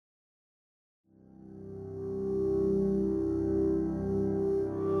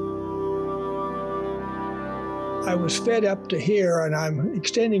I was fed up to here, and I'm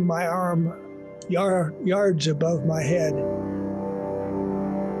extending my arm yards above my head.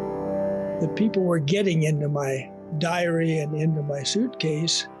 The people were getting into my diary and into my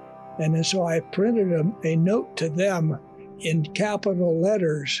suitcase, and so I printed a note to them in capital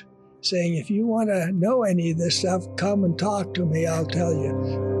letters saying, if you want to know any of this stuff, come and talk to me, I'll tell you.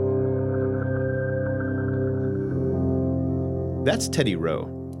 That's Teddy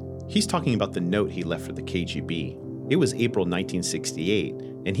Rowe. He's talking about the note he left for the KGB. It was April 1968,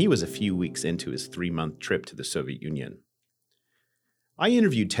 and he was a few weeks into his 3-month trip to the Soviet Union. I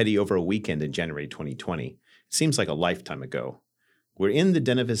interviewed Teddy over a weekend in January 2020. It seems like a lifetime ago. We're in the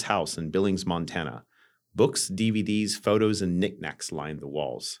den of his house in Billings, Montana. Books, DVDs, photos, and knickknacks line the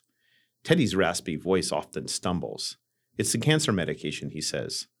walls. Teddy's raspy voice often stumbles. It's the cancer medication, he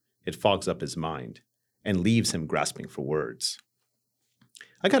says. It fogs up his mind and leaves him grasping for words.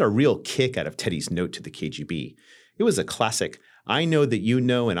 I got a real kick out of Teddy's note to the KGB. It was a classic, I know that you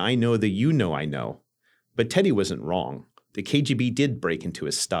know and I know that you know I know. But Teddy wasn't wrong. The KGB did break into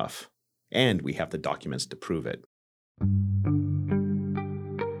his stuff, and we have the documents to prove it.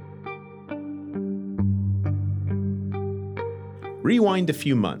 Rewind a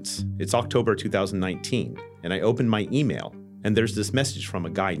few months. It's October 2019, and I open my email, and there's this message from a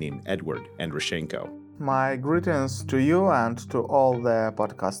guy named Edward Andrushenko. My greetings to you and to all the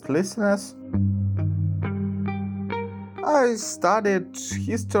podcast listeners. I studied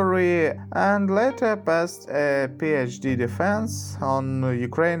history and later passed a PhD defense on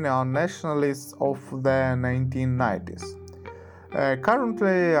Ukrainian nationalists of the 1990s.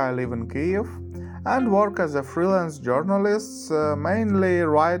 Currently, I live in Kyiv and work as a freelance journalist, mainly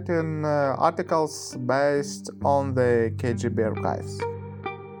writing articles based on the KGB archives.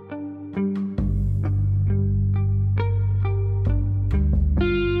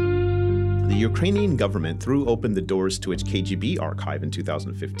 The Ukrainian government threw open the doors to its KGB archive in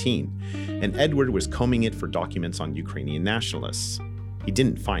 2015, and Edward was combing it for documents on Ukrainian nationalists. He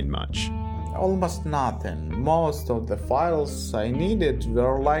didn't find much. Almost nothing. Most of the files I needed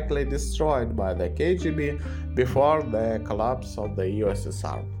were likely destroyed by the KGB before the collapse of the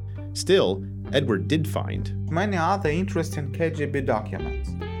USSR. Still, Edward did find many other interesting KGB documents.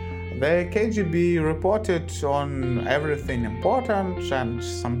 The KGB reported on everything important and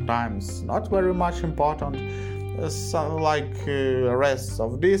sometimes not very much important, like arrests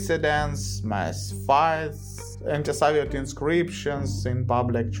of dissidents, mass fights, anti-Soviet inscriptions in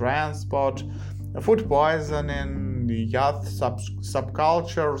public transport, food poisoning, youth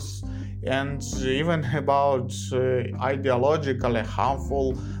subcultures, and even about ideologically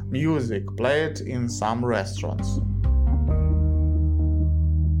harmful music played in some restaurants.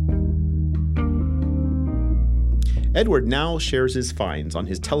 Edward now shares his finds on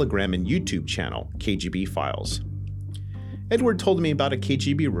his Telegram and YouTube channel, KGB Files. Edward told me about a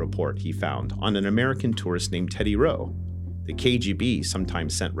KGB report he found on an American tourist named Teddy Rowe. The KGB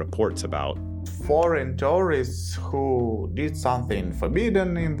sometimes sent reports about foreign tourists who did something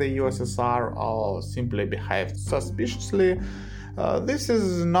forbidden in the USSR or simply behaved suspiciously. This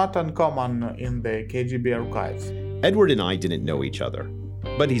is not uncommon in the KGB archives. Edward and I didn't know each other,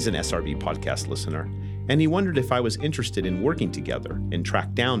 but he's an SRB podcast listener, and he wondered if I was interested in working together and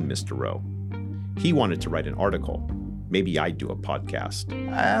track down Mr. Rowe. He wanted to write an article. Maybe I'd do a podcast.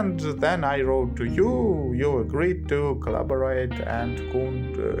 And then I wrote to you. You agreed to collaborate and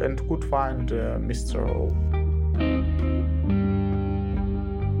could find Mr. Rowe.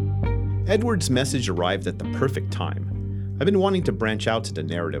 Edward's message arrived at the perfect time. I've been wanting to branch out to the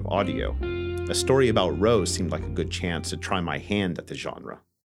narrative audio. A story about Rowe seemed like a good chance to try my hand at the genre.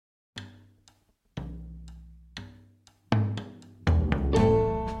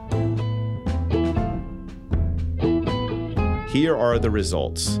 Here are the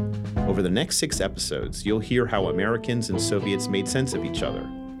results. Over the next 6 episodes, you'll hear how Americans and Soviets made sense of each other,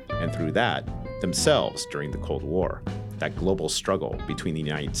 and through that, themselves during the Cold War, that global struggle between the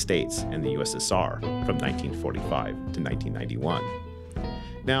United States and the USSR from 1945 to 1991.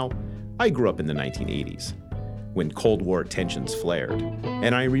 Now, I grew up in the 1980s, when Cold War tensions flared,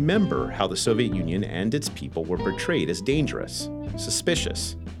 and I remember how the Soviet Union and its people were portrayed as dangerous,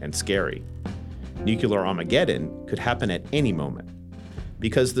 suspicious, and scary. Nuclear Armageddon could happen at any moment,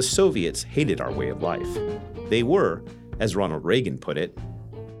 because the Soviets hated our way of life. They were, as Ronald Reagan put it,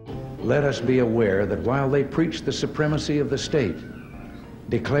 let us be aware that while they preach the supremacy of the state,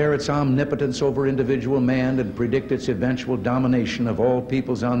 declare its omnipotence over individual man, and predict its eventual domination of all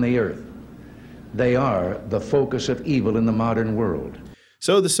peoples on the earth, they are the focus of evil in the modern world.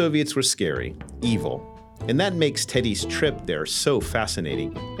 So the Soviets were scary, evil, and that makes Teddy's trip there so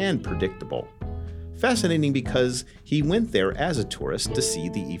fascinating and predictable. Fascinating because he went there as a tourist to see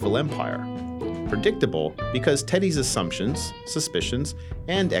the evil empire. Predictable because Teddy's assumptions, suspicions,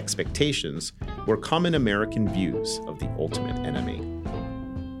 and expectations were common American views of the ultimate enemy.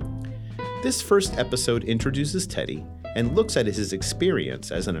 This first episode introduces Teddy and looks at his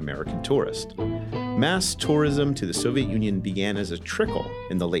experience as an American tourist. Mass tourism to the Soviet Union began as a trickle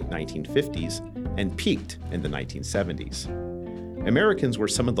in the late 1950s and peaked in the 1970s. Americans were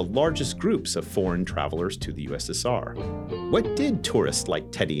some of the largest groups of foreign travelers to the USSR. What did tourists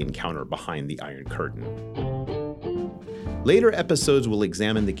like Teddy encounter behind the Iron Curtain? Later episodes will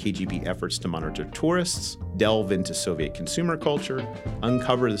examine the KGB efforts to monitor tourists, delve into Soviet consumer culture,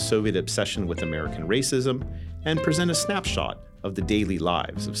 uncover the Soviet obsession with American racism, and present a snapshot of the daily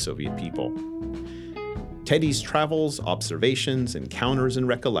lives of Soviet people. Teddy's travels, observations, encounters, and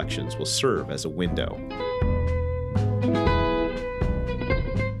recollections will serve as a window.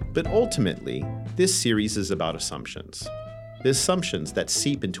 But ultimately, this series is about assumptions. The assumptions that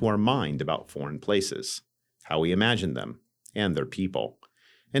seep into our mind about foreign places, how we imagine them and their people,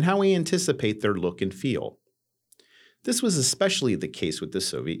 and how we anticipate their look and feel. This was especially the case with the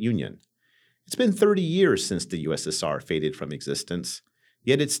Soviet Union. It's been 30 years since the USSR faded from existence,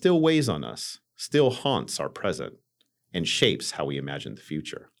 yet it still weighs on us, still haunts our present, and shapes how we imagine the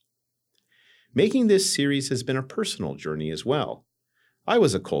future. Making this series has been a personal journey as well. I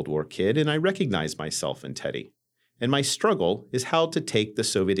was a Cold War kid, and I recognize myself in Teddy. And my struggle is how to take the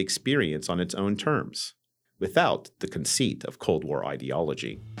Soviet experience on its own terms, without the conceit of Cold War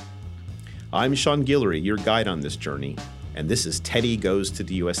ideology. I'm Sean Guillory, your guide on this journey, and this is Teddy Goes to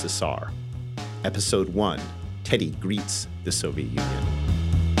the USSR. Episode 1, Teddy Greets the Soviet Union.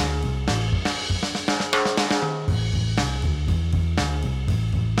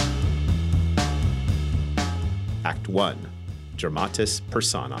 Act 1. Dramatis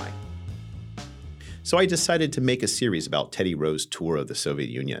Personae. So I decided to make a series about Teddy Rowe's tour of the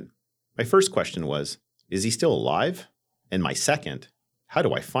Soviet Union. My first question was, is he still alive? And my second, how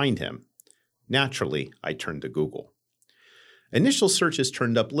do I find him? Naturally, I turned to Google. Initial searches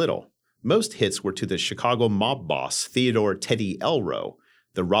turned up little. Most hits were to the Chicago mob boss Theodore Teddy L. Rowe,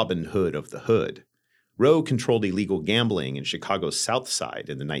 the Robin Hood of the Hood. Rowe controlled illegal gambling in Chicago's South Side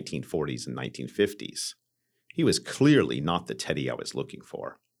in the 1940s and 1950s. He was clearly not the Teddy I was looking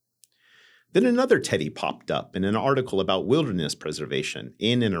for. Then another Teddy popped up in an article about wilderness preservation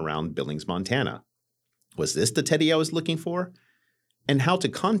in and around Billings, Montana. Was this the Teddy I was looking for? And how to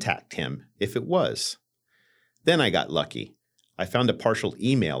contact him if it was? Then I got lucky. I found a partial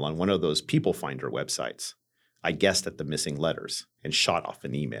email on one of those People Finder websites. I guessed at the missing letters and shot off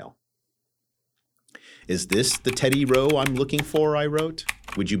an email. Is this the Teddy Rowe I'm looking for? I wrote.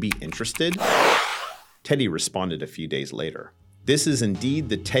 Would you be interested? Teddy responded a few days later. This is indeed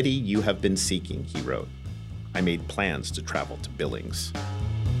the Teddy you have been seeking, he wrote. I made plans to travel to Billings.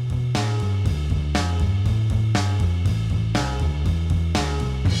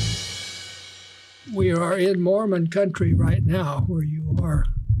 We are in Mormon country right now, where you are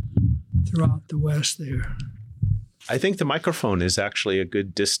throughout the West there. I think the microphone is actually a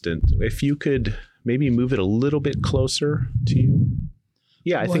good distance. If you could maybe move it a little bit closer to you.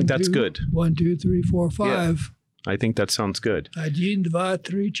 Yeah, I think that's good. 1, 2, 3, 4, 5. Yeah, I think that sounds good. 1, 2, 3, 4,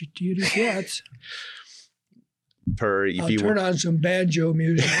 5. I'll turn on some banjo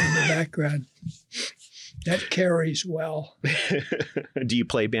music in the background. That carries well. Do you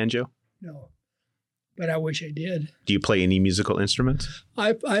play banjo? No, but I wish I did. Do you play any musical instruments?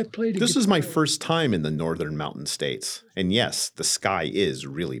 I played. This is my first time in the northern mountain states, and yes, the sky is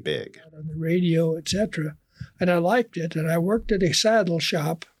really big. On the radio, etc., and I liked it. And I worked at a saddle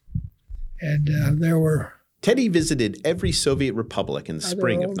shop, and there were. Teddy visited every Soviet republic in the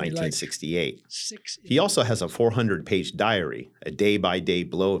spring of 1968. He also has a 400-page diary, a day-by-day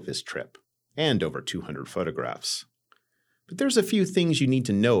blow of his trip, and over 200 photographs. But there's a few things you need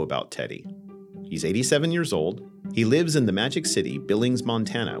to know about Teddy. He's 87 years old. He lives in the Magic City, Billings,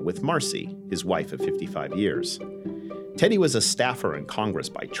 Montana, with Marcy, his wife of 55 years. Teddy was a staffer in Congress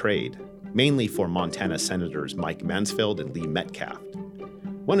by trade, mainly for Montana Senators Mike Mansfield and Lee Metcalf.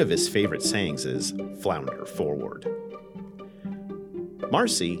 One of his favorite sayings is, "Flounder forward."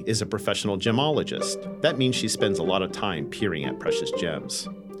 Marcy is a professional gemologist. That means she spends a lot of time peering at precious gems.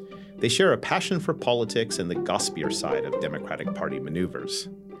 They share a passion for politics and the gossipier side of Democratic Party maneuvers.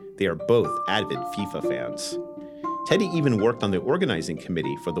 They are both avid FIFA fans. Teddy even worked on the organizing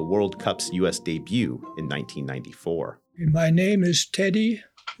committee for the World Cup's U.S. debut in 1994. My name is Teddy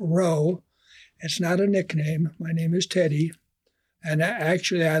Rowe. It's not a nickname. My name is Teddy. And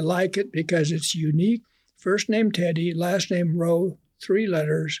actually, I like it because it's unique. First name Teddy, last name Rowe, 3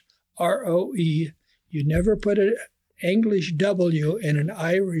 letters, R-O-E. You never put an English W in an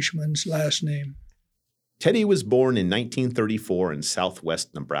Irishman's last name. Teddy was born in 1934 in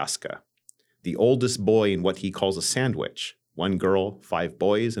southwest Nebraska, the oldest boy in what he calls a sandwich, 1 girl, 5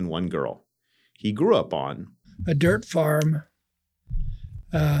 boys, and 1 girl. He grew up on a dirt farm.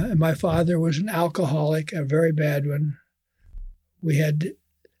 And my father was an alcoholic, a very bad one. We had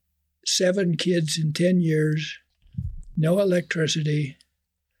 7 kids in 10 years, no electricity.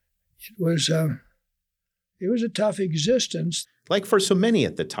 It was a tough existence. Like for so many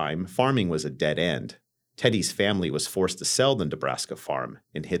at the time, farming was a dead end. Teddy's family was forced to sell the Nebraska farm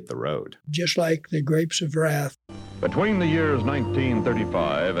and hit the road. Just like the grapes of wrath. Between the years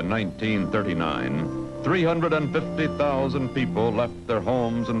 1935 and 1939, 350,000 people left their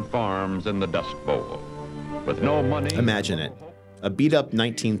homes and farms in the Dust Bowl. With no money... Imagine it. A beat-up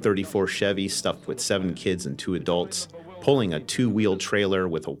 1934 Chevy stuffed with 7 kids and 2 adults, pulling a 2-wheel trailer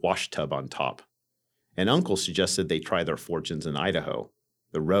with a wash tub on top. An uncle suggested they try their fortunes in Idaho.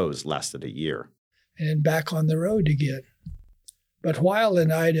 The rows lasted a year. And back on the road again. But while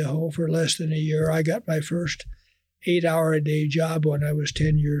in Idaho for less than a year, I got my first 8-hour-a-day job when I was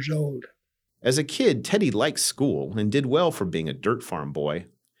 10 years old. As a kid, Teddy liked school and did well for being a dirt farm boy.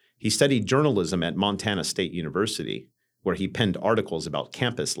 He studied journalism at Montana State University, where he penned articles about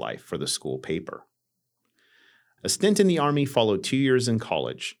campus life for the school paper. A stint in the Army followed 2 years in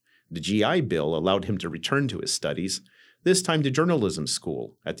college. The GI Bill allowed him to return to his studies, this time to journalism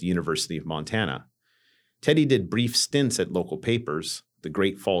school at the University of Montana. Teddy did brief stints at local papers, the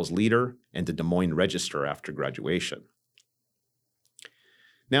Great Falls Leader and the Des Moines Register after graduation.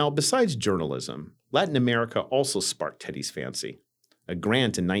 Now, besides journalism, Latin America also sparked Teddy's fancy. A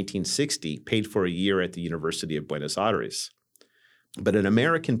grant in 1960 paid for a year at the University of Buenos Aires. But an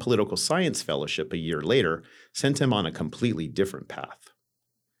American political science fellowship a year later sent him on a completely different path.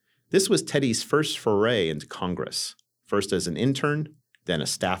 This was Teddy's first foray into Congress, first as an intern, then a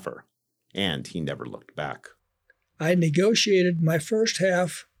staffer, and he never looked back. I negotiated my first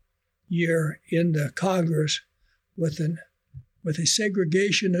half year in the Congress with a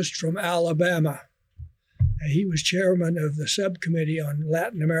segregationist from Alabama. He was chairman of the subcommittee on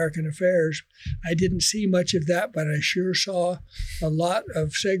Latin American affairs. I didn't see much of that, but I sure saw a lot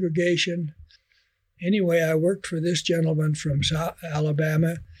of segregation. Anyway, I worked for this gentleman from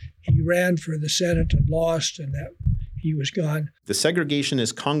Alabama. He ran for the Senate and lost, and that he was gone. The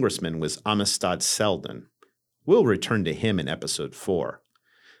segregationist congressman was Amistad Seldon. We'll return to him in episode 4.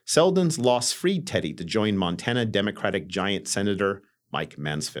 Seldon's loss freed Teddy to join Montana Democratic giant Senator Mike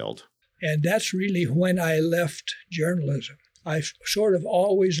Mansfield. And that's really when I left journalism. I sort of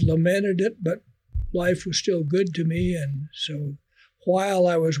always lamented it, but life was still good to me. And so while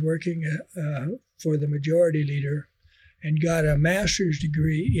I was working for the Majority Leader and got a master's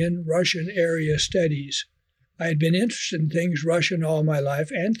degree in Russian area studies, I had been interested in things Russian all my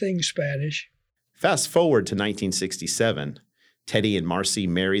life and things Spanish. Fast forward to 1967. Teddy and Marcy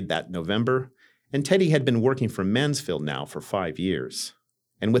married that November, and Teddy had been working for Mansfield now for 5 years.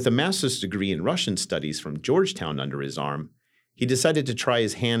 And with a master's degree in Russian studies from Georgetown under his arm, he decided to try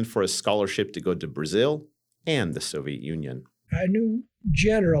his hand for a scholarship to go to Brazil and the Soviet Union. I knew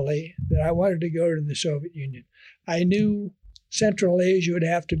generally that I wanted to go to the Soviet Union. I knew Central Asia would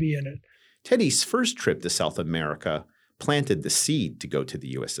have to be in it. Teddy's first trip to South America planted the seed to go to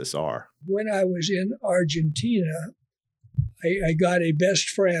the USSR. When I was in Argentina, I got a best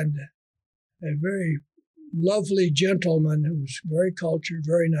friend, a very lovely gentleman who was very cultured,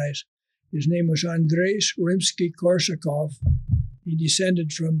 very nice. His name was Andres Rimsky-Korsakov. He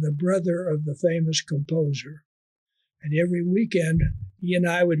descended from the brother of the famous composer. And every weekend, he and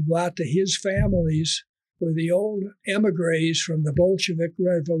I would go out to his families were the old emigres from the Bolshevik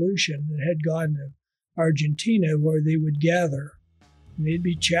Revolution that had gone to Argentina, where they would gather. And they'd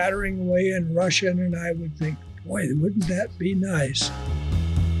be chattering away in Russian, and I would think, boy, wouldn't that be nice?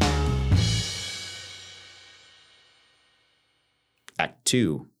 Act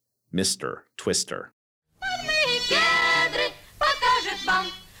 2, Mr. Twister.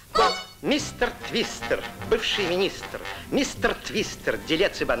 Мистер Твистер, бывший министр, мистер Твистер,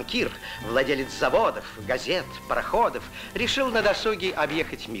 делец и банкир, владелец заводов, газет, пароходов, решил на досуге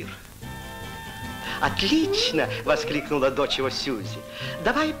объехать мир. «Отлично!» — воскликнула дочь его Сьюзи.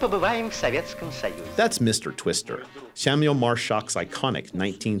 «Давай побываем в Советском Союзе». That's Mr. Twister, Samuel Marshak's iconic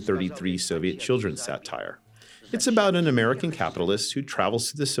 1933 Soviet children's satire. It's about an American capitalist who travels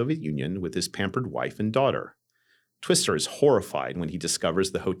to the Soviet Union with his pampered wife and daughter. Twister is horrified when he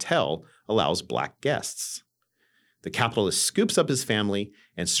discovers the hotel allows black guests. The capitalist scoops up his family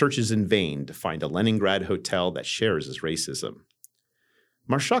and searches in vain to find a Leningrad hotel that shares his racism.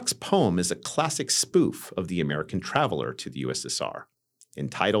 Marshak's poem is a classic spoof of the American traveler to the USSR,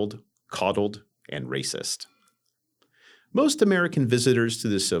 entitled, Coddled, and Racist. Most American visitors to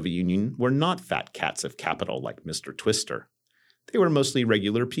the Soviet Union were not fat cats of capital like Mr. Twister. They were mostly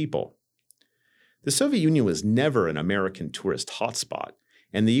regular people. The Soviet Union was never an American tourist hotspot,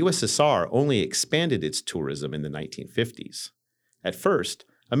 and the USSR only expanded its tourism in the 1950s. At first,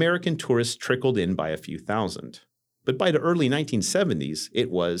 American tourists trickled in by a few thousand. But by the early 1970s,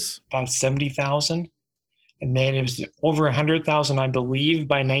 it was about 70,000. And then it was over 100,000, I believe,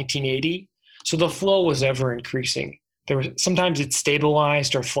 by 1980. So the flow was ever increasing. Sometimes it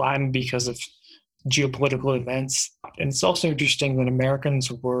stabilized or flattened because of geopolitical events. And it's also interesting that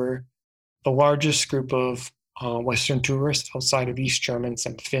Americans were the largest group of Western tourists outside of East Germans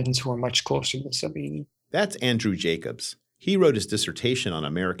and Finns who were much closer to the Soviet Union. That's Andrew Jacobs. He wrote his dissertation on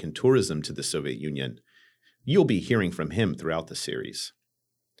American tourism to the Soviet Union. You'll be hearing from him throughout the series.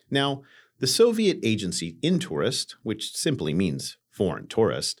 Now, the Soviet agency Intourist, which simply means foreign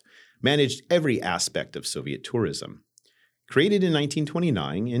tourist, managed every aspect of Soviet tourism. Created in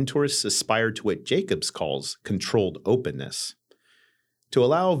 1929, Intourist aspired to what Jacobs calls controlled openness, to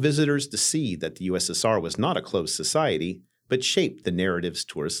allow visitors to see that the USSR was not a closed society, but shaped the narratives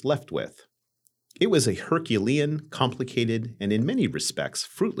tourists left with. It was a Herculean, complicated, and in many respects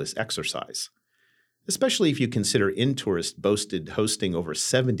fruitless exercise, especially if you consider Intourist boasted hosting over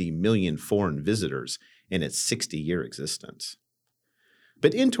 70 million foreign visitors in its 60-year existence.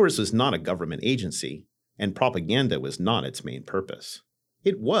 But Intourist was not a government agency, and propaganda was not its main purpose.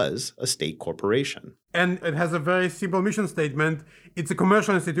 It was a state corporation. And it has a very simple mission statement. It's a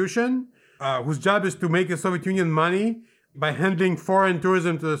commercial institution whose job is to make the Soviet Union money by handling foreign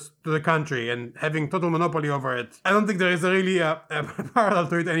tourism to the country and having total monopoly over it. I don't think there is really a parallel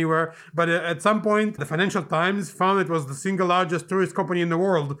to it anywhere, but at some point, the Financial Times found it was the single largest tourist company in the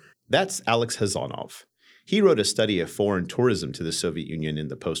world. That's Alex Hazanov. He wrote a study of foreign tourism to the Soviet Union in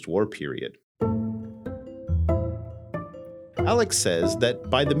the post-war period. Alex says that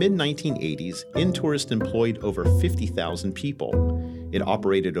by the mid-1980s, Intourist employed over 50,000 people. It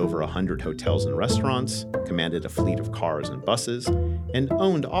operated over 100 hotels and restaurants, commanded a fleet of cars and buses, and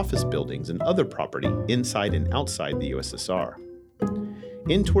owned office buildings and other property inside and outside the USSR.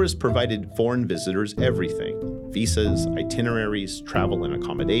 Intourist provided foreign visitors everything: visas, itineraries, travel and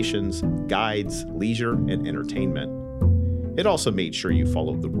accommodations, guides, leisure, and entertainment. It also made sure you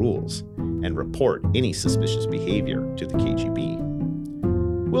followed the rules and report any suspicious behavior to the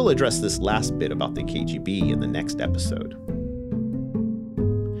KGB. We'll address this last bit about the KGB in the next episode.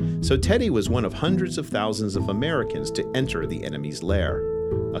 So Teddy was one of hundreds of thousands of Americans to enter the enemy's lair,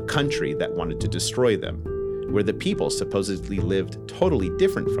 a country that wanted to destroy them, where the people supposedly lived totally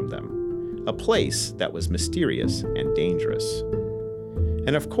different from them, a place that was mysterious and dangerous.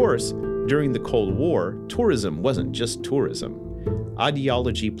 And of course, during the Cold War, tourism wasn't just tourism.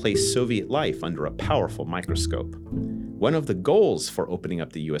 Ideology placed Soviet life under a powerful microscope. One of the goals for opening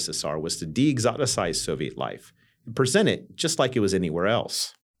up the USSR was to de-exoticize Soviet life and present it just like it was anywhere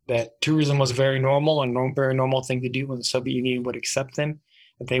else. That tourism was very normal and a very normal thing to do when the Soviet Union would accept them.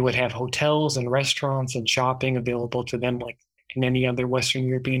 That they would have hotels and restaurants and shopping available to them like in any other Western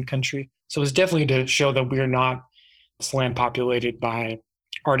European country. So it's definitely to show that we're not slam populated by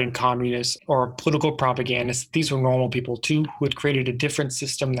ardent communists or political propagandists. These were normal people too, who had created a different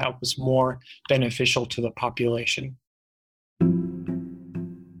system that was more beneficial to the population.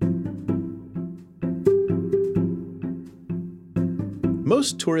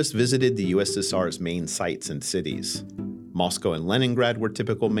 Most tourists visited the USSR's main sites and cities. Moscow and Leningrad were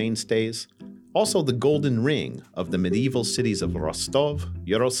typical mainstays. Also the Golden Ring of the medieval cities of Rostov,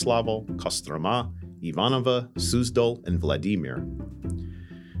 Yaroslavl, Kostroma, Ivanovo, Suzdal, and Vladimir.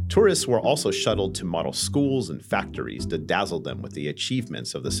 Tourists were also shuttled to model schools and factories to dazzle them with the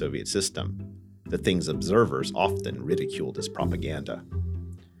achievements of the Soviet system, the things observers often ridiculed as propaganda.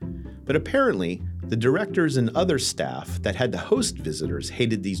 But apparently, the directors and other staff that had to host visitors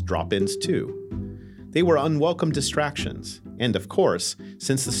hated these drop-ins too. They were unwelcome distractions, and of course,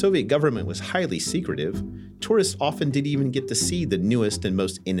 since the Soviet government was highly secretive, tourists often didn't even get to see the newest and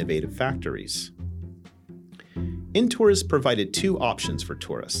most innovative factories. Intourist provided two options for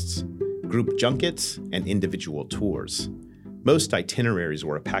tourists: group junkets and individual tours. Most itineraries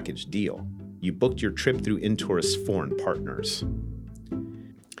were a package deal. You booked your trip through Intourist's foreign partners.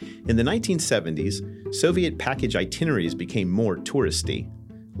 In the 1970s, Soviet package itineraries became more touristy,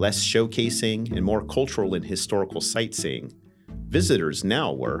 less showcasing and more cultural and historical sightseeing. Visitors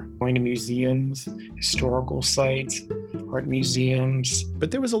now were going to museums, historical sites, art museums.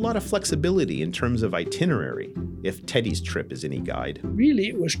 But there was a lot of flexibility in terms of itinerary, if Teddy's trip is any guide. Really,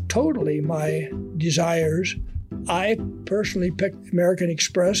 it was totally my desires. I personally picked American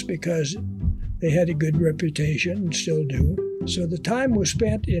Express because they had a good reputation and still do. So the time was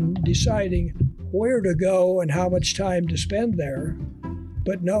spent in deciding where to go and how much time to spend there.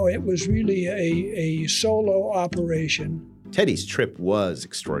 But no, it was really a solo operation. Teddy's trip was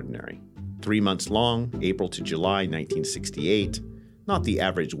extraordinary. 3 months long, April to July 1968, not the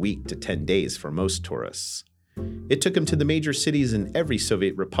average week to 10 days for most tourists. It took him to the major cities in every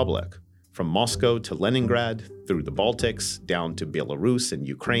Soviet republic, from Moscow to Leningrad, through the Baltics, down to Belarus and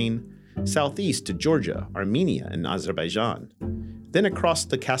Ukraine, southeast to Georgia, Armenia, and Azerbaijan, then across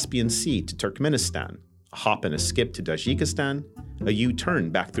the Caspian Sea to Turkmenistan, a hop and a skip to Tajikistan, a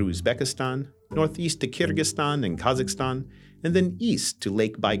U-turn back through Uzbekistan, northeast to Kyrgyzstan and Kazakhstan, and then east to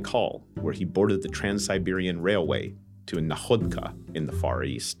Lake Baikal, where he boarded the Trans-Siberian Railway to Nakhodka in the Far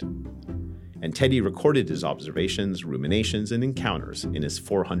East. And Teddy recorded his observations, ruminations, and encounters in his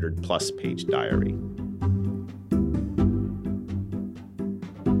 400-plus page diary.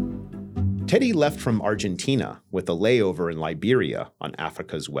 Teddy left from Argentina with a layover in Liberia on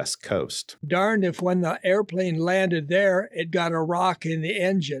Africa's west coast. Darned if when the airplane landed there, it got a rock in the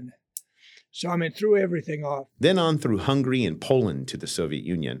engine. So, it threw everything off. Then on through Hungary and Poland to the Soviet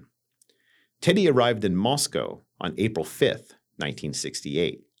Union. Teddy arrived in Moscow on April 5th,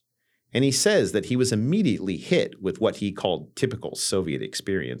 1968. And he says that he was immediately hit with what he called typical Soviet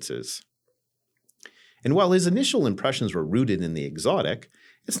experiences. And while his initial impressions were rooted in the exotic,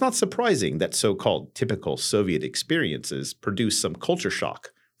 it's not surprising that so-called typical Soviet experiences produced some culture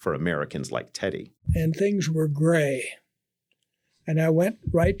shock for Americans like Teddy. And things were gray. And I went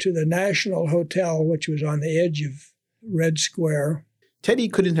right to the National Hotel, which was on the edge of Red Square. Teddy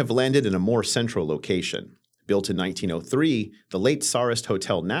couldn't have landed in a more central location. Built in 1903, the late Tsarist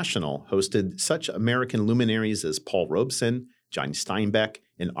Hotel National hosted such American luminaries as Paul Robeson, John Steinbeck,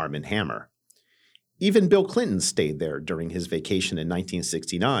 and Armand Hammer. Even Bill Clinton stayed there during his vacation in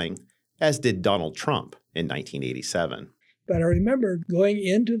 1969, as did Donald Trump in 1987. But I remember going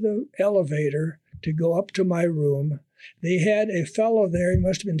into the elevator to go up to my room. They had a fellow there, he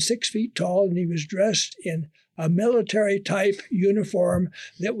must have been 6 feet tall, and he was dressed in a military-type uniform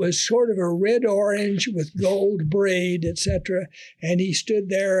that was sort of a red-orange with gold braid, etc. And he stood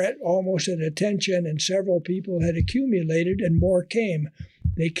there almost at attention, and several people had accumulated, and more came.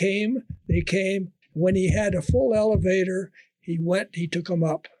 They came. When he had a full elevator, he took them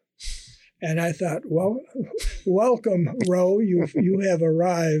up. And I thought, well, welcome, Roe, you have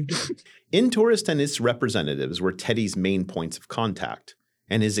arrived. Intourist and its representatives were Teddy's main points of contact,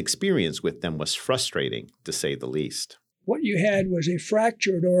 and his experience with them was frustrating, to say the least. What you had was a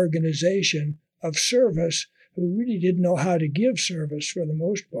fractured organization of service who really didn't know how to give service for the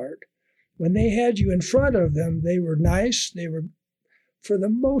most part. When they had you in front of them, they were nice. They were, for the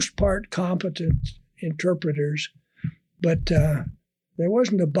most part, competent interpreters, but there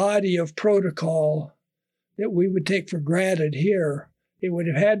wasn't a body of protocol that we would take for granted here. It would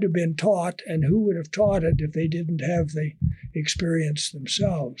have had to have been taught, and who would have taught it if they didn't have the experience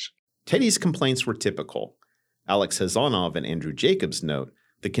themselves? Teddy's complaints were typical. Alex Hazanov and Andrew Jacobs note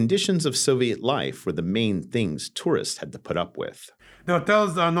the conditions of Soviet life were the main things tourists had to put up with. The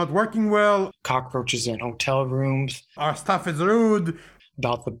hotels are not working well. Cockroaches in hotel rooms. Our staff is rude.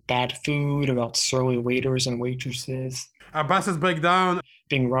 About the bad food, about surly waiters and waitresses. Our buses break down.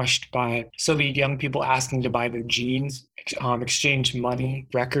 Being rushed by Soviet young people asking to buy their jeans, exchange money,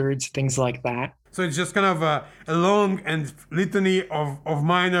 records, things like that. So it's just kind of a long and litany of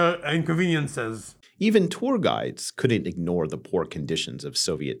minor inconveniences. Even tour guides couldn't ignore the poor conditions of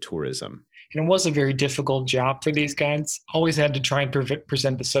Soviet tourism. And it was a very difficult job for these guides. Always had to try and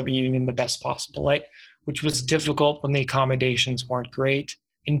present the Soviet Union in the best possible light, which was difficult when the accommodations weren't great.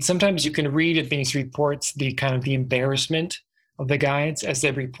 And sometimes you can read in these reports the kind of the embarrassment of the guides as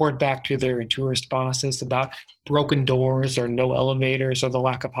they report back to their tourist bosses about broken doors or no elevators or the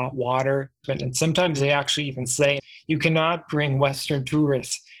lack of hot water. And sometimes they actually even say, you cannot bring Western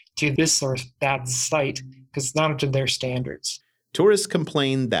tourists to this or that site because it's not up to their standards. Tourists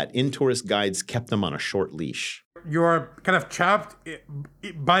complained that in-tourist guides kept them on a short leash. You are kind of trapped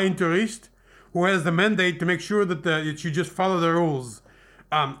by a tourist who has the mandate to make sure that you just follow the rules.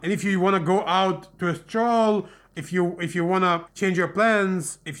 And if you want to go out to a stroll, if you want to change your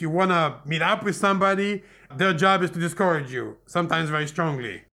plans, if you want to meet up with somebody, their job is to discourage you, sometimes very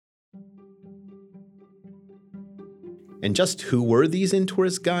strongly. And just who were these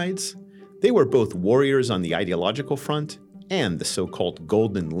in-tourist guides? They were both warriors on the ideological front and the so-called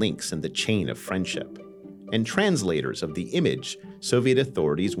golden links in the chain of friendship. and translators of the image Soviet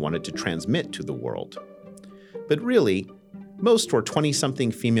authorities wanted to transmit to the world. But really, most were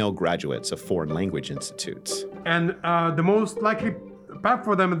 20-something female graduates of foreign language institutes. And the most likely path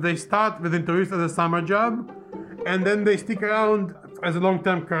for them, they start with Intourist as a summer job, and then they stick around as a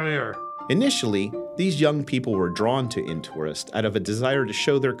long-term career. Initially, these young people were drawn to Intourist out of a desire to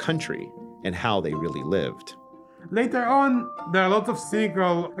show their country and how they really lived. Later on, there are lots of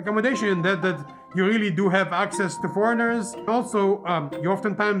cynical accommodation in that you really do have access to foreigners. Also, you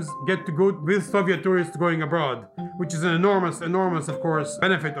oftentimes get to go with Soviet tourists going abroad, which is an enormous, of course,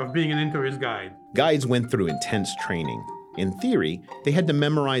 benefit of being an Intourist guide. Guides went through intense training. In theory, they had to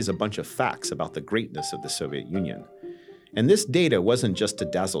memorize a bunch of facts about the greatness of the Soviet Union. And this data wasn't just to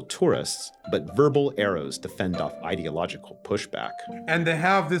dazzle tourists, but verbal arrows to fend off ideological pushback. And they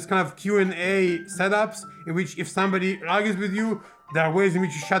have this kind of Q&A setups in which if somebody argues with you, there are ways in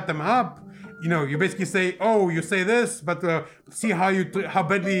which you shut them up. You know, you basically say, oh, you say this, but see how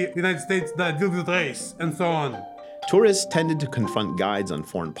badly the United States deals with race, and so on. Tourists tended to confront guides on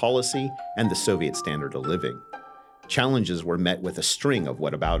foreign policy and the Soviet standard of living. Challenges were met with a string of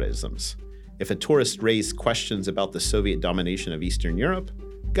whataboutisms. If a tourist raised questions about the Soviet domination of Eastern Europe,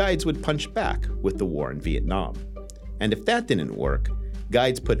 guides would punch back with the war in Vietnam. And if that didn't work,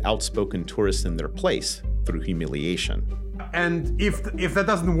 guides put outspoken tourists in their place through humiliation. And if that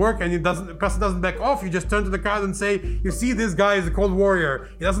doesn't work and the person doesn't back off, you just turn to the crowd and say, you see, this guy is a cold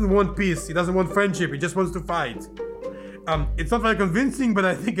warrior. He doesn't want peace. He doesn't want friendship. He just wants to fight. It's not very convincing, but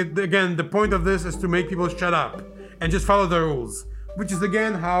I think, again, the point of this is to make people shut up and just follow the rules, which is,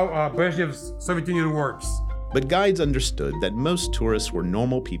 again, how Brezhnev's Soviet Union works. But guides understood that most tourists were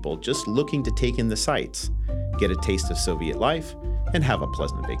normal people just looking to take in the sights, get a taste of Soviet life, and have a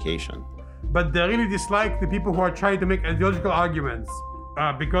pleasant vacation. But they really dislike the people who are trying to make ideological arguments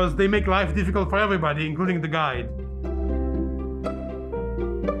because they make life difficult for everybody, including the guide.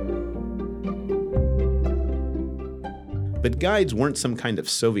 But guides weren't some kind of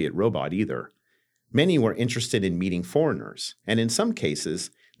Soviet robot either. Many were interested in meeting foreigners, and in some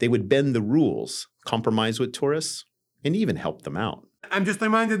cases, they would bend the rules, compromise with tourists, and even help them out. I'm just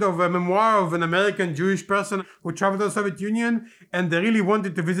reminded of a memoir of an American Jewish person who traveled to the Soviet Union, and they really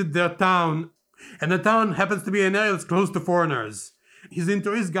wanted to visit their town. And the town happens to be an area that's close to foreigners. His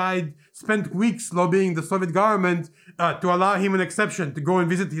Intourist guide spent weeks lobbying the Soviet government to allow him an exception to go and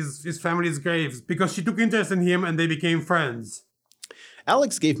visit his family's graves, because she took interest in him and they became friends.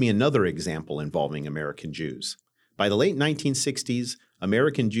 Alex gave me another example involving American Jews. By the late 1960s,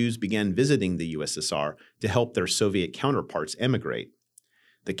 American Jews began visiting the USSR to help their Soviet counterparts emigrate.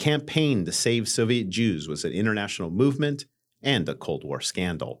 The campaign to save Soviet Jews was an international movement and a Cold War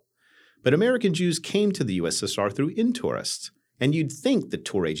scandal. But American Jews came to the USSR through Intourists, and you'd think the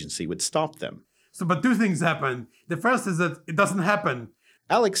tour agency would stop them. But two things happen. The first is that it doesn't happen.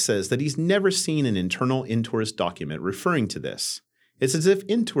 Alex says that he's never seen an internal Intourist document referring to this. It's as if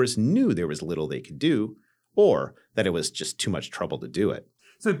Intourists knew there was little they could do, or that it was just too much trouble to do it.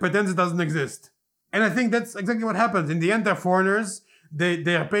 So it pretends it doesn't exist. And I think that's exactly what happens. In the end, they're foreigners.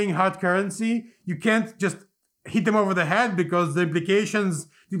 They are paying hard currency. You can't just hit them over the head because the implications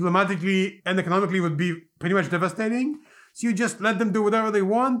diplomatically and economically would be pretty much devastating. So you just let them do whatever they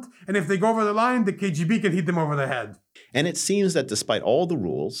want. And if they go over the line, the KGB can hit them over the head. And it seems that despite all the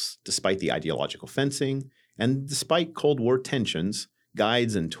rules, despite the ideological fencing, and despite Cold War tensions,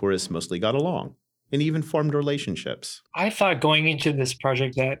 guides and tourists mostly got along and even formed relationships. I thought going into this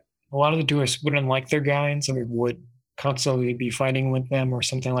project that a lot of the tourists wouldn't like their guides or would constantly be fighting with them or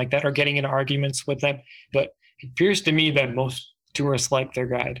something like that, or getting into arguments with them. But it appears to me that most tourists like their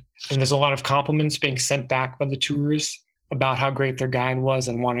guide. And there's a lot of compliments being sent back by the tourists about how great their guide was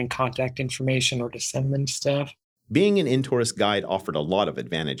and wanting contact information or to send them stuff. Being an Intourist guide offered a lot of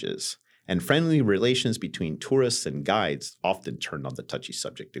advantages, and friendly relations between tourists and guides often turned on the touchy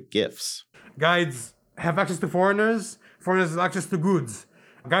subject of gifts. Guides have access to foreigners. Foreigners have access to goods.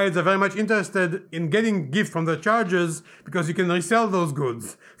 Guides are very much interested in getting gifts from their chargers because you can resell those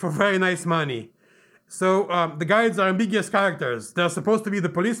goods for very nice money. So the guides are ambiguous characters. They're supposed to be the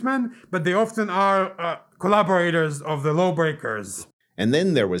policemen, but they often are collaborators of the lawbreakers. And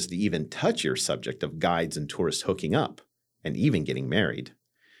then there was the even touchier subject of guides and tourists hooking up, and even getting married.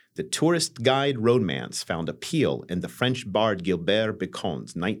 The tourist guide romance found appeal in the French bard Gilbert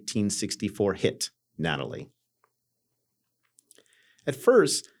Bécaud's 1964 hit, Natalie. At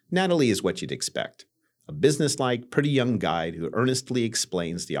first, Natalie is what you'd expect, a businesslike, pretty young guide who earnestly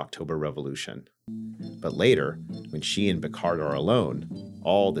explains the October Revolution. But later, when she and Bécaud are alone,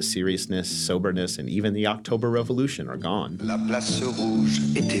 all the seriousness, soberness, and even the October Revolution are gone. La place rouge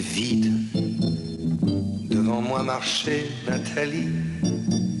était vide. Dis-moi marcher, Nathalie.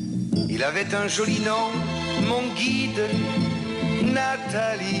 Il avait un joli nom, mon guide,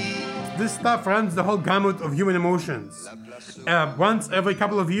 Nathalie. This stuff runs the whole gamut of human emotions. Once every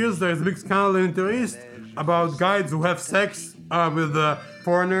couple of years, there's a big scandal in the East about guides who have sex with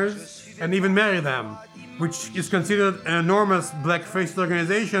foreigners and even marry them, which is considered an enormous black-faced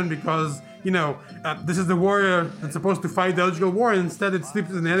organization because, this is the warrior that's supposed to fight the logical war, and instead it sleeps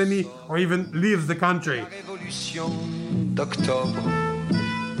with an enemy or even leaves the country. Révolution d'octobre,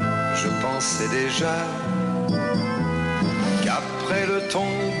 je pensais déjà qu'après le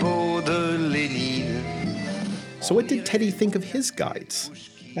tombeau de Lénine. So what did Teddy think of his guides?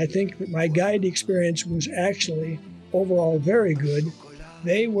 I think that my guide experience was actually overall very good.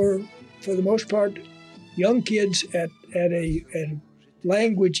 They were, for the most part, young kids at a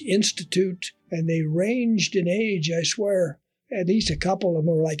language institute, and they ranged in age, I swear. At least a couple of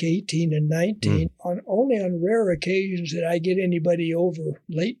them were like 18 and 19. Only on rare occasions did I get anybody over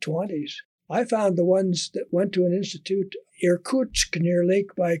late 20s. I found the ones that went to an institute, Irkutsk near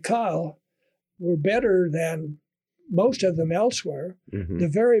Lake Baikal, were better than most of them elsewhere. Mm-hmm. The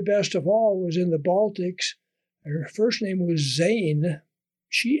very best of all was in the Baltics. Her first name was Zane.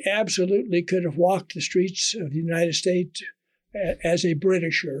 She absolutely could have walked the streets of the United States as a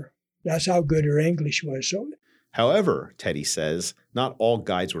Britisher. That's how good her English was. However, Teddy says, not all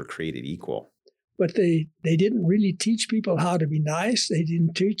guides were created equal. But they didn't really teach people how to be nice. They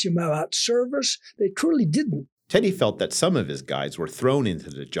didn't teach them about service. They truly didn't. Teddy felt that some of his guides were thrown into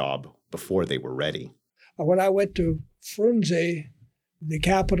the job before they were ready. When I went to Frunze, the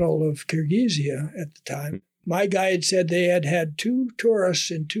capital of Kyrgyzia at the time, my guide said they had had 2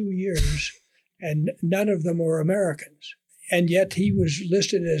 tourists in 2 years, and none of them were Americans. And yet he was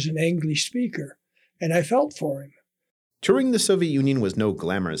listed as an English speaker, and I felt for him. Touring the Soviet Union was no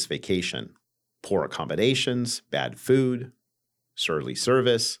glamorous vacation. Poor accommodations, bad food, surly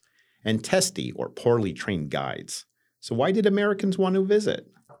service, and testy or poorly trained guides. So why did Americans want to visit?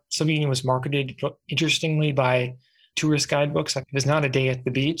 Soviet Union was marketed, interestingly, by tourist guidebooks. It was not a day at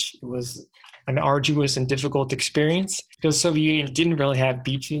the beach. It was an arduous and difficult experience because the Soviet Union didn't really have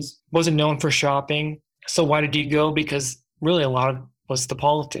beaches, wasn't known for shopping. So why did you go? Because really a lot of was the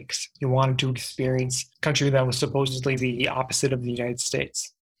politics. You wanted to experience a country that was supposedly the opposite of the United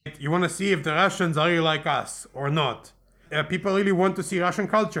States. You want to see if the Russians are really like us or not. People really want to see Russian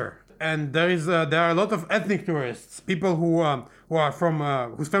culture. And there are a lot of ethnic tourists, people who are from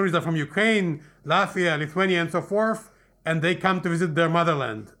whose families are from Ukraine, Latvia, Lithuania, and so forth, and they come to visit their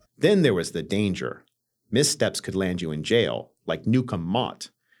motherland. Then there was the danger. Missteps could land you in jail, like Newcomb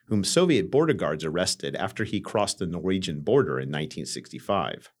Mott, whom Soviet border guards arrested after he crossed the Norwegian border in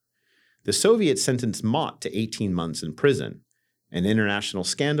 1965. The Soviets sentenced Mott to 18 months in prison. An international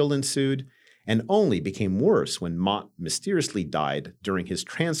scandal ensued, and only became worse when Mott mysteriously died during his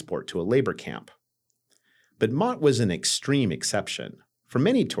transport to a labor camp. But Mott was an extreme exception. For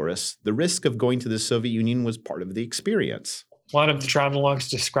many tourists, the risk of going to the Soviet Union was part of the experience. A lot of the travelogues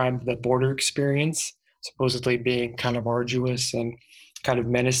described the border experience, supposedly being kind of arduous and kind of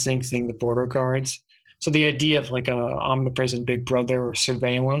menacing, seeing the border guards. So the idea of like a omnipresent big brother or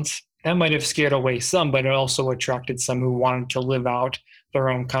surveillance, that might have scared away some, but it also attracted some who wanted to live out their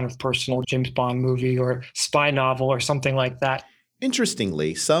own kind of personal James Bond movie or spy novel or something like that.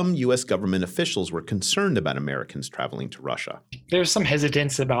 Interestingly, some U.S. government officials were concerned about Americans traveling to Russia. There was some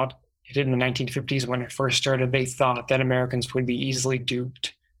hesitance about it in the 1950s when it first started. They thought that Americans would be easily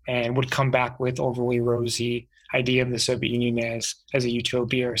duped and would come back with overly rosy idea of the Soviet Union as a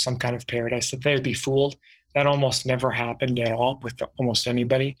utopia or some kind of paradise, that they would be fooled. That almost never happened at all with almost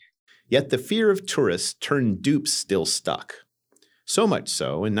anybody. Yet the fear of tourists turned dupes still stuck. So much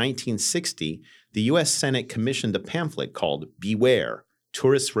so, in 1960, the U.S. Senate commissioned a pamphlet called Beware,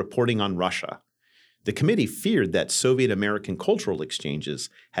 Tourists Reporting on Russia. The committee feared that Soviet-American cultural exchanges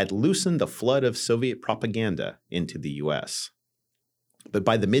had loosened a flood of Soviet propaganda into the U.S. But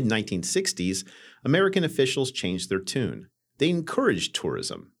by the mid-1960s, American officials changed their tune. They encouraged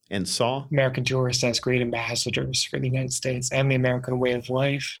tourism and saw American tourists as great ambassadors for the United States and the American way of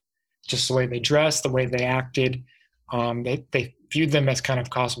life. Just the way they dressed, the way they acted. They viewed them as kind of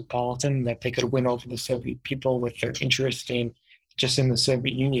cosmopolitan, that they could win over the Soviet people with their interest in just in the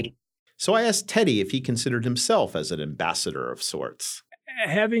Soviet Union. So I asked Teddy if he considered himself as an ambassador of sorts.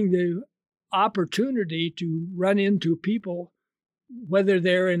 Having the opportunity to run into people, whether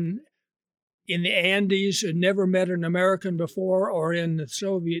they're in the Andes and never met an American before or in the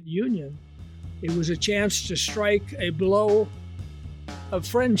Soviet Union, it was a chance to strike a blow of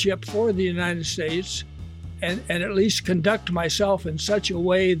friendship for the United States and at least conduct myself in such a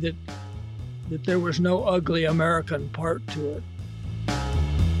way that that there was no ugly American part to it.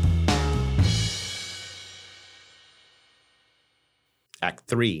 Act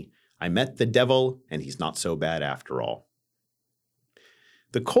 3. I met the devil, and he's not so bad after all.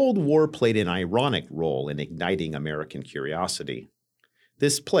 The Cold War played an ironic role in igniting American curiosity.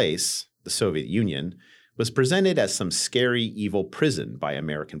 This place, the Soviet Union, was presented as some scary, evil prison by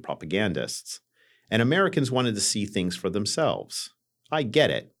American propagandists, and Americans wanted to see things for themselves. I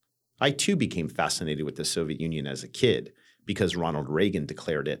get it. I too became fascinated with the Soviet Union as a kid because Ronald Reagan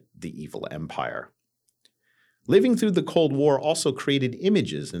declared it the evil empire. Living through the Cold War also created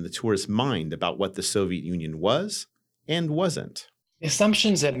images in the tourist's mind about what the Soviet Union was and wasn't. The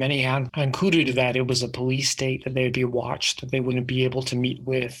assumptions that many had included that it was a police state, that they would be watched, that they wouldn't be able to meet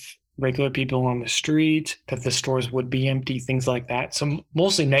with regular people on the street, that the stores would be empty, things like that. So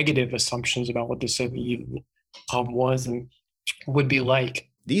mostly negative assumptions about what the Soviet Union was and would be like.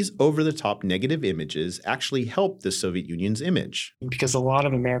 These over-the-top negative images actually helped the Soviet Union's image. Because a lot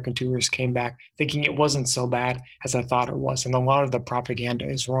of American tourists came back thinking it wasn't so bad as I thought it was, and a lot of the propaganda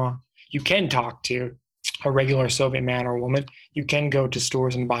is wrong. You can talk to a regular Soviet man or woman. You can go to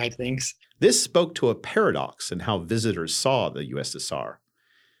stores and buy things. This spoke to a paradox in how visitors saw the USSR.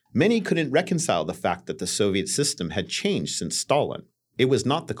 Many couldn't reconcile the fact that the Soviet system had changed since Stalin. It was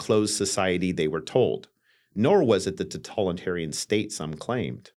not the closed society they were told, nor was it the totalitarian state some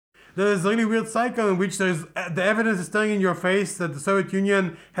claimed. There's a really weird cycle in which the evidence is staring in your face that the Soviet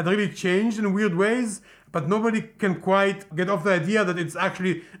Union had really changed in weird ways, but nobody can quite get off the idea that it's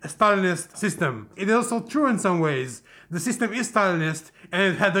actually a Stalinist system. It is also true in some ways. The system is Stalinist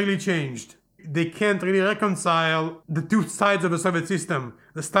and it had really changed. They can't really reconcile the two sides of the Soviet system,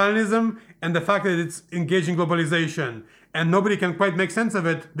 the Stalinism and the fact that it's engaged in globalization. And nobody can quite make sense of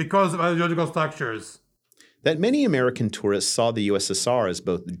it because of ideological structures. That many American tourists saw the USSR as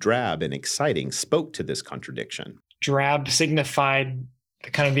both drab and exciting spoke to this contradiction. Drab signified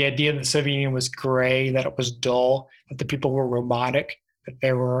the idea that the Soviet Union was gray, that it was dull, that the people were robotic, that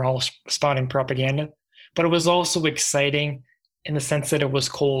they were all spouting propaganda. But it was also exciting in the sense that it was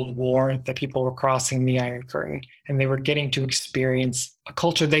Cold War, that people were crossing the Iron Curtain, and they were getting to experience a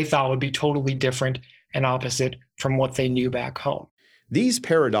culture they thought would be totally different and opposite from what they knew back home. These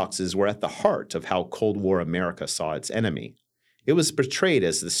paradoxes were at the heart of how Cold War America saw its enemy. It was portrayed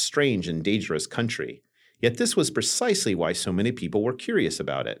as this strange and dangerous country, yet this was precisely why so many people were curious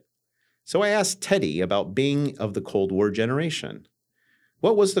about it. So I asked Teddy about being of the Cold War generation.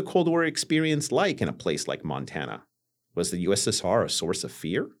 What was the Cold War experience like in a place like Montana? Was the USSR a source of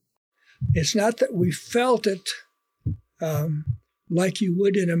fear? It's not that we felt it like you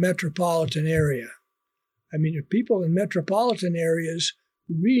would in a metropolitan area. I mean, the people in metropolitan areas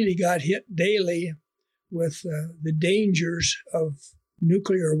really got hit daily with the dangers of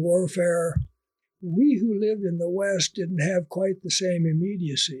nuclear warfare. We who lived in the West didn't have quite the same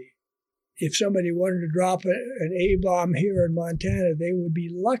immediacy. If somebody wanted to drop an A-bomb here in Montana, they would be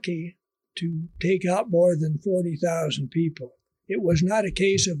lucky to take out more than 40,000 people. It was not a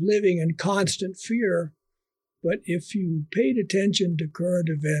case of living in constant fear, but if you paid attention to current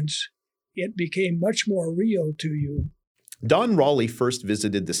events, it became much more real to you. Don Raleigh first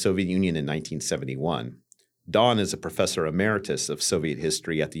visited the Soviet Union in 1971. Don is a professor emeritus of Soviet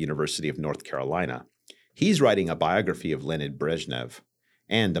history at the University of North Carolina. He's writing a biography of Leonid Brezhnev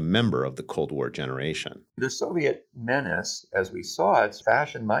and a member of the Cold War generation. The Soviet menace, as we saw it,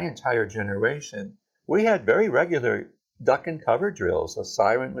 fashioned my entire generation. We had very regular duck and cover drills. A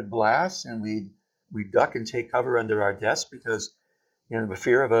siren would blast, and we'd duck and take cover under our desks because, the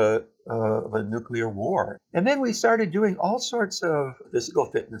fear of a nuclear war. And then we started doing all sorts of physical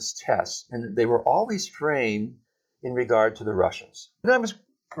fitness tests, and they were always framed in regard to the Russians. And I was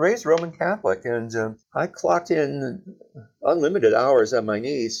raised Roman Catholic, and I clocked in unlimited hours on my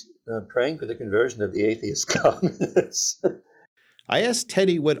knees praying for the conversion of the atheist communists. I asked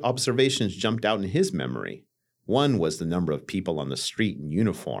Teddy what observations jumped out in his memory. One was the number of people on the street in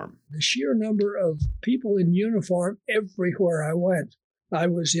uniform. The sheer number of people in uniform everywhere I went. I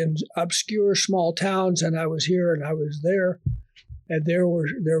was in obscure small towns, and I was here and I was there, and there were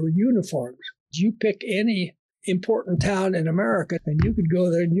uniforms. You pick any important town in America, and you could go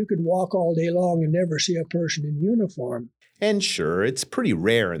there and you could walk all day long and never see a person in uniform. And sure, it's pretty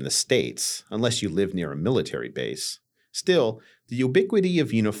rare in the States, unless you live near a military base. Still, the ubiquity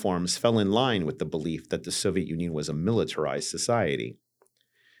of uniforms fell in line with the belief that the Soviet Union was a militarized society.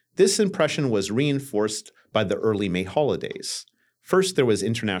 This impression was reinforced by the early May holidays. First, there was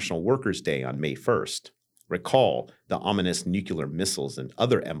International Workers' Day on May 1st. Recall the ominous nuclear missiles and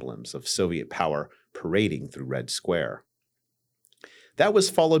other emblems of Soviet power parading through Red Square. That was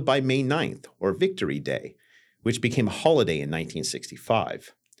followed by May 9th, or Victory Day, which became a holiday in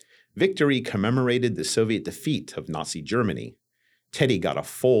 1965. Victory commemorated the Soviet defeat of Nazi Germany. Teddy got a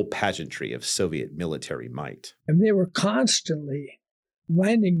full pageantry of Soviet military might. And they were constantly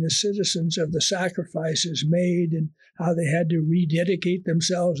reminding the citizens of the sacrifices made and how they had to rededicate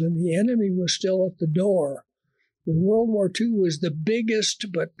themselves, and the enemy was still at the door. The World War II was the biggest,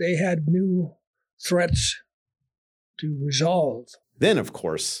 but they had new threats to resolve. Then, of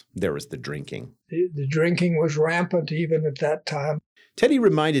course, there was the drinking. The drinking was rampant even at that time. Teddy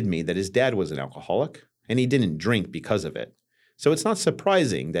reminded me that his dad was an alcoholic, and he didn't drink because of it. So it's not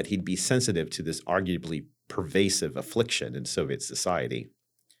surprising that he'd be sensitive to this arguably pervasive affliction in Soviet society.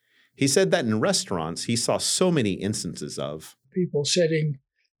 He said that in restaurants, he saw so many instances of people sitting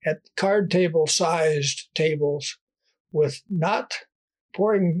at card table-sized tables with not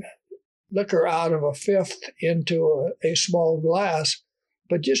pouring liquor out of a fifth into a small glass,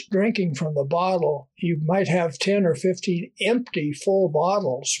 but just drinking from the bottle. You might have 10 or 15 empty full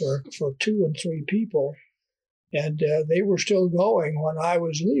bottles for 2 and 3 people, and they were still going when I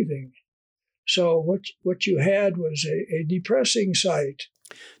was leaving. So what you had was a depressing sight.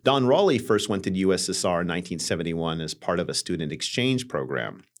 Don Raleigh first went to the USSR in 1971 as part of a student exchange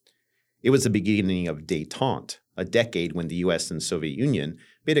program. It was the beginning of détente, a decade when the US and Soviet Union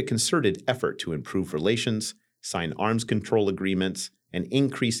made a concerted effort to improve relations, sign arms control agreements, and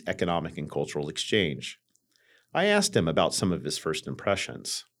increase economic and cultural exchange. I asked him about some of his first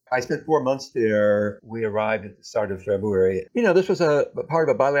impressions. I spent 4 months there. We arrived at the start of February. This was a part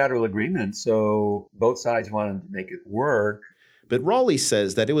of a bilateral agreement, so both sides wanted to make it work. But Raleigh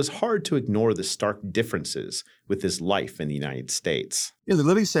says that it was hard to ignore the stark differences with his life in the United States. The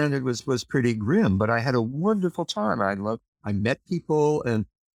living standard was pretty grim, but I had a wonderful time. I met people, and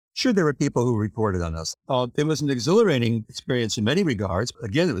sure, there were people who reported on us. It was an exhilarating experience in many regards.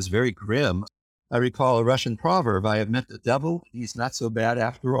 Again, it was very grim. I recall a Russian proverb, I have met the devil, he's not so bad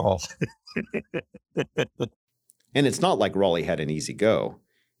after all. And it's not like Raleigh had an easy go.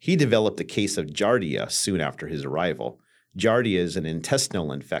 He developed a case of Giardia soon after his arrival. Giardia is an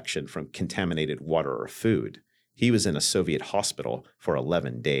intestinal infection from contaminated water or food. He was in a Soviet hospital for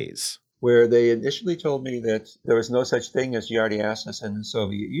 11 days. Where they initially told me that there was no such thing as Giardiasis in the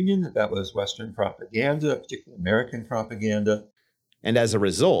Soviet Union, that was Western propaganda, particularly American propaganda. And as a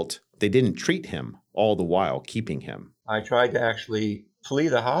result, they didn't treat him, all the while keeping him. I tried to actually flee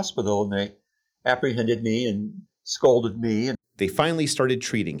the hospital, and they apprehended me and scolded me. And they finally started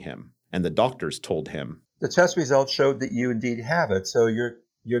treating him, and the doctors told him, the test results showed that you indeed have it, so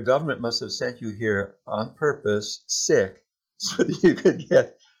your government must have sent you here on purpose, sick, so that you could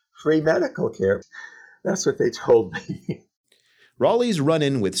get free medical care. That's what they told me. Raleigh's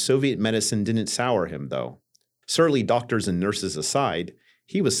run-in with Soviet medicine didn't sour him, though. Surly doctors and nurses aside,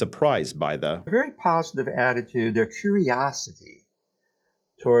 he was surprised by the very positive attitude, their curiosity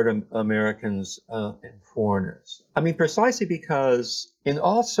toward Americans and foreigners. Precisely because in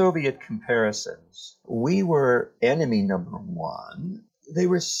all Soviet comparisons, we were enemy number one. They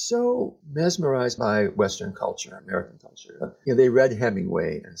were so mesmerized by Western culture, American culture. They read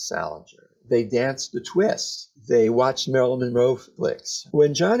Hemingway and Salinger. They danced the twist. They watched Marilyn Monroe flicks.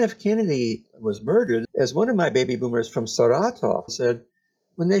 When John F. Kennedy was murdered, as one of my baby boomers from Saratov said,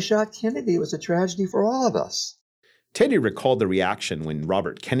 when they shot Kennedy, it was a tragedy for all of us. Teddy recalled the reaction when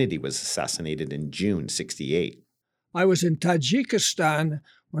Robert Kennedy was assassinated in June '68. I was in Tajikistan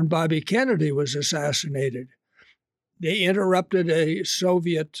when Bobby Kennedy was assassinated. They interrupted a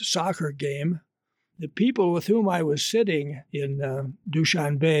Soviet soccer game. The people with whom I was sitting in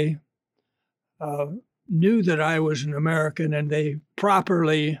Dushanbe knew that I was an American, and they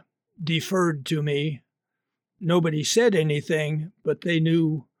properly deferred to me. Nobody said anything, but they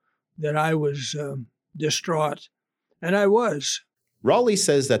knew that I was distraught, and I was. Raleigh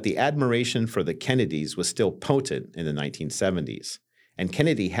says that the admiration for the Kennedys was still potent in the 1970s, and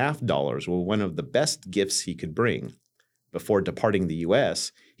Kennedy $50 were one of the best gifts he could bring. Before departing the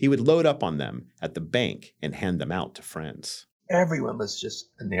U.S., he would load up on them at the bank and hand them out to friends. Everyone was just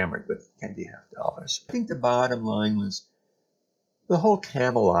enamored with Kennedy $50. I think the bottom line was the whole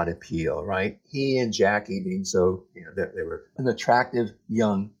Camelot appeal, right? He and Jackie being so, they were an attractive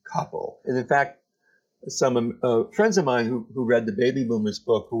young couple. And in fact, some friends of mine who read the Baby Boomers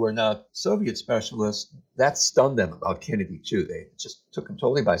book, who were not Soviet specialists, that stunned them about Kennedy too. They just took him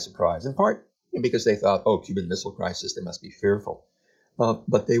totally by surprise, in part because they thought, Cuban Missile Crisis, they must be fearful.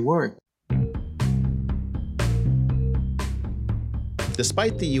 But they weren't.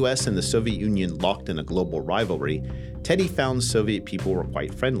 Despite the US and the Soviet Union locked in a global rivalry, Teddy found Soviet people were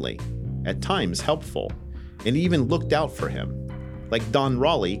quite friendly, at times helpful, and even looked out for him. Like Don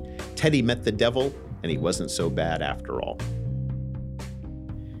Raleigh, Teddy met the devil, and he wasn't so bad after all.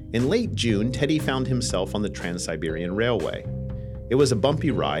 In late June, Teddy found himself on the Trans-Siberian Railway. It was a bumpy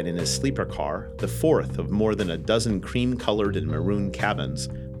ride in his sleeper car, the fourth of more than a dozen cream-colored and maroon cabins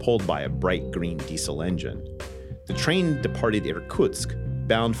pulled by a bright green diesel engine. The train departed Irkutsk,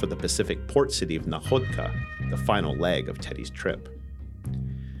 bound for the Pacific port city of Nakhodka, the final leg of Teddy's trip.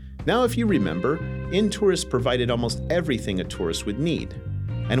 Now, if you remember, InTourist provided almost everything a tourist would need,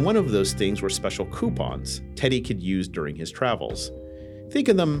 and one of those things were special coupons Teddy could use during his travels. Think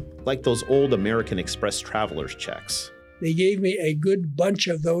of them like those old American Express traveler's checks. They gave me a good bunch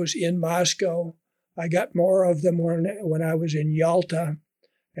of those in Moscow. I got more of them when I was in Yalta,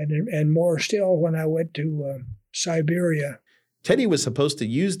 and more still when I went to Siberia. Teddy was supposed to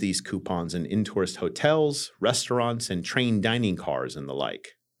use these coupons in InTourist hotels, restaurants, and train dining cars and the like.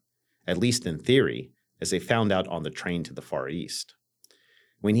 At least in theory, as they found out on the train to the Far East.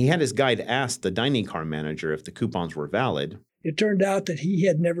 When he had his guide ask the dining car manager if the coupons were valid, it turned out that he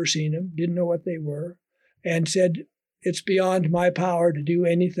had never seen them, didn't know what they were, and said, "It's beyond my power to do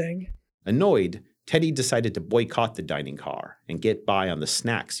anything." Annoyed, Teddy decided to boycott the dining car and get by on the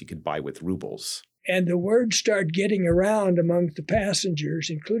snacks you could buy with rubles. And the word started getting around among the passengers,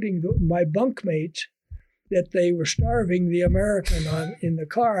 including my bunkmates, that they were starving the American in the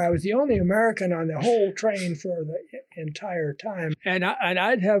car. I was the only American on the whole train for the entire time. And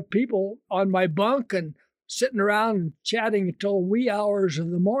I'd have people on my bunk and sitting around chatting until wee hours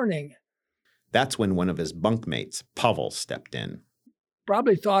of the morning. That's when one of his bunkmates, Pavel, stepped in.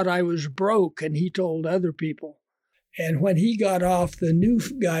 Probably thought I was broke, and he told other people. And when he got off, the new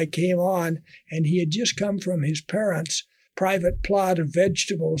guy came on, and he had just come from his parents' private plot of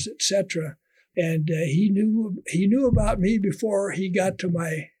vegetables, etc. And he knew about me before he got to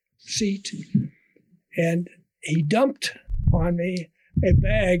my seat, and he dumped on me a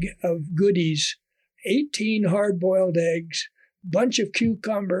bag of goodies, 18 hard-boiled eggs, bunch of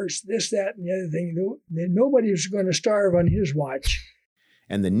cucumbers, this, that, and the other thing. Nobody was going to starve on his watch.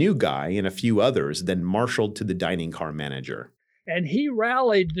 And the new guy and a few others then marshaled to the dining car manager. And he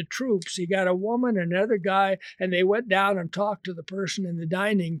rallied the troops. He got a woman and another guy, and they went down and talked to the person in the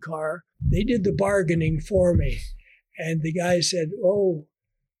dining car. They did the bargaining for me. And the guy said, "Oh,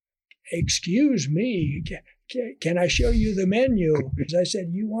 excuse me, can I show you the menu?" As I said,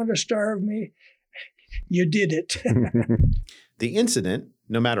 "You want to starve me? You did it." The incident,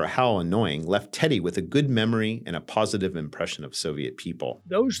 no matter how annoying, left Teddy with a good memory and a positive impression of Soviet people.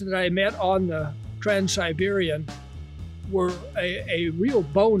 Those that I met on the Trans-Siberian were a real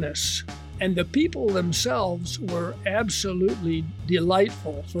bonus, and the people themselves were absolutely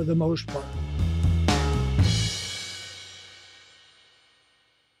delightful for the most part.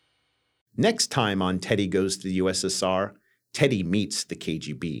 Next time on Teddy Goes to the USSR, Teddy meets the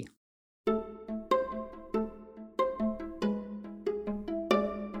KGB.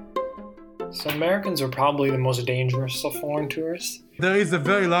 So Americans are probably the most dangerous of foreign tourists. There is a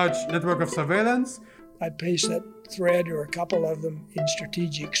very large network of surveillance. I'd place that thread or a couple of them in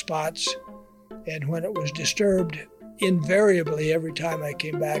strategic spots, and when it was disturbed, invariably every time I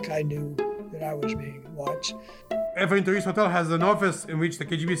came back, I knew that I was being watched. Every tourist hotel has an office in which the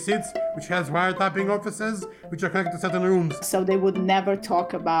KGB sits, which has wiretapping offices, which are connected to certain rooms. So they would never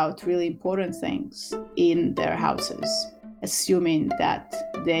talk about really important things in their houses, assuming that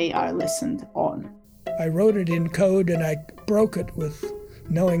they are listened on. I wrote it in code, and I broke it with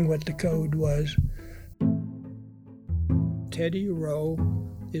knowing what the code was. Teddy Rowe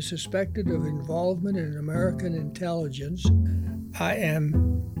is suspected of involvement in American intelligence. I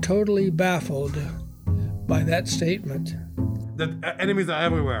am totally baffled by that statement. That enemies are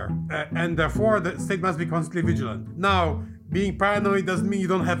everywhere, and therefore the state must be constantly vigilant. Now, being paranoid doesn't mean you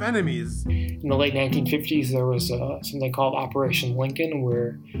don't have enemies. In the late 1950s, there was something called Operation Lincoln,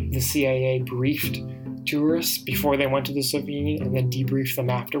 where the CIA briefed tourists before they went to the Soviet Union and then debriefed them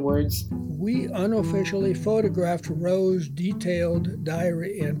afterwards. We unofficially photographed Rowe's detailed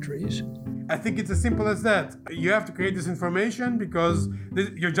diary entries. I think it's as simple as that. You have to create this information because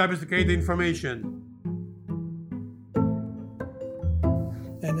your job is to create the information.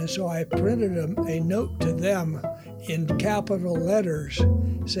 And so I printed a note to them in capital letters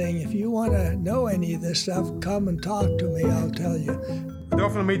saying, if you want to know any of this stuff, come and talk to me, I'll tell you. They're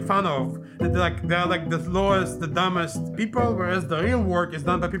often made fun of. They're like the lowest, the dumbest people, whereas the real work is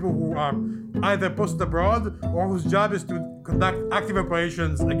done by people who are either posted abroad or whose job is to conduct active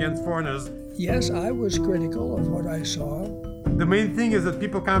operations against foreigners. Yes, I was critical of what I saw. The main thing is that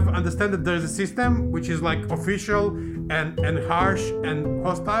people kind of understand that there is a system which is like official and harsh and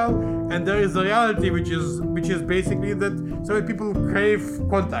hostile, and there is a reality which is basically that Soviet people crave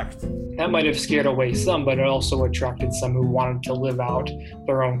contact. That might have scared away some, but it also attracted some who wanted to live out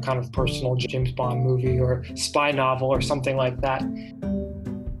their own kind of personal James Bond movie or spy novel or something like that.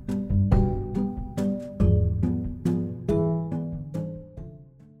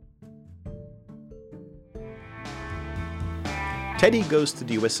 Teddy Goes to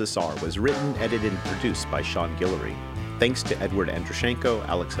the USSR was written, edited, and produced by Sean Guillory. Thanks to Edward Andrushenko,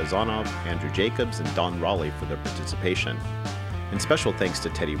 Alex Hazanov, Andrew Jacobs, and Don Raleigh for their participation. And special thanks to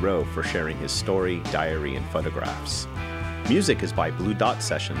Teddy Rowe for sharing his story, diary, and photographs. Music is by Blue Dot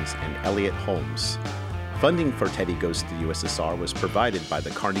Sessions and Elliot Holmes. Funding for Teddy Goes to the USSR was provided by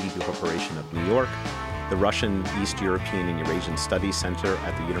the Carnegie Corporation of New York, the Russian, East European, and Eurasian Studies Center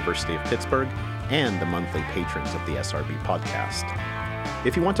at the University of Pittsburgh, and the monthly patrons of the SRB podcast.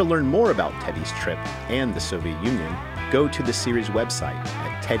 If you want to learn more about Teddy's trip and the Soviet Union, go to the series website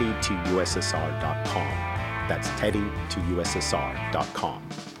at teddy2ussr.com. That's teddy2ussr.com.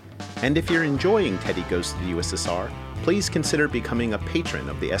 And if you're enjoying Teddy Goes to the USSR, please consider becoming a patron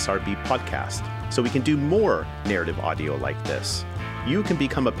of the SRB podcast so we can do more narrative audio like this. You can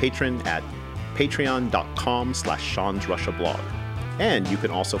become a patron at patreon.com/Sean's Russia blog. And you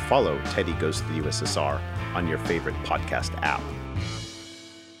can also follow Teddy Goes to the USSR on your favorite podcast app.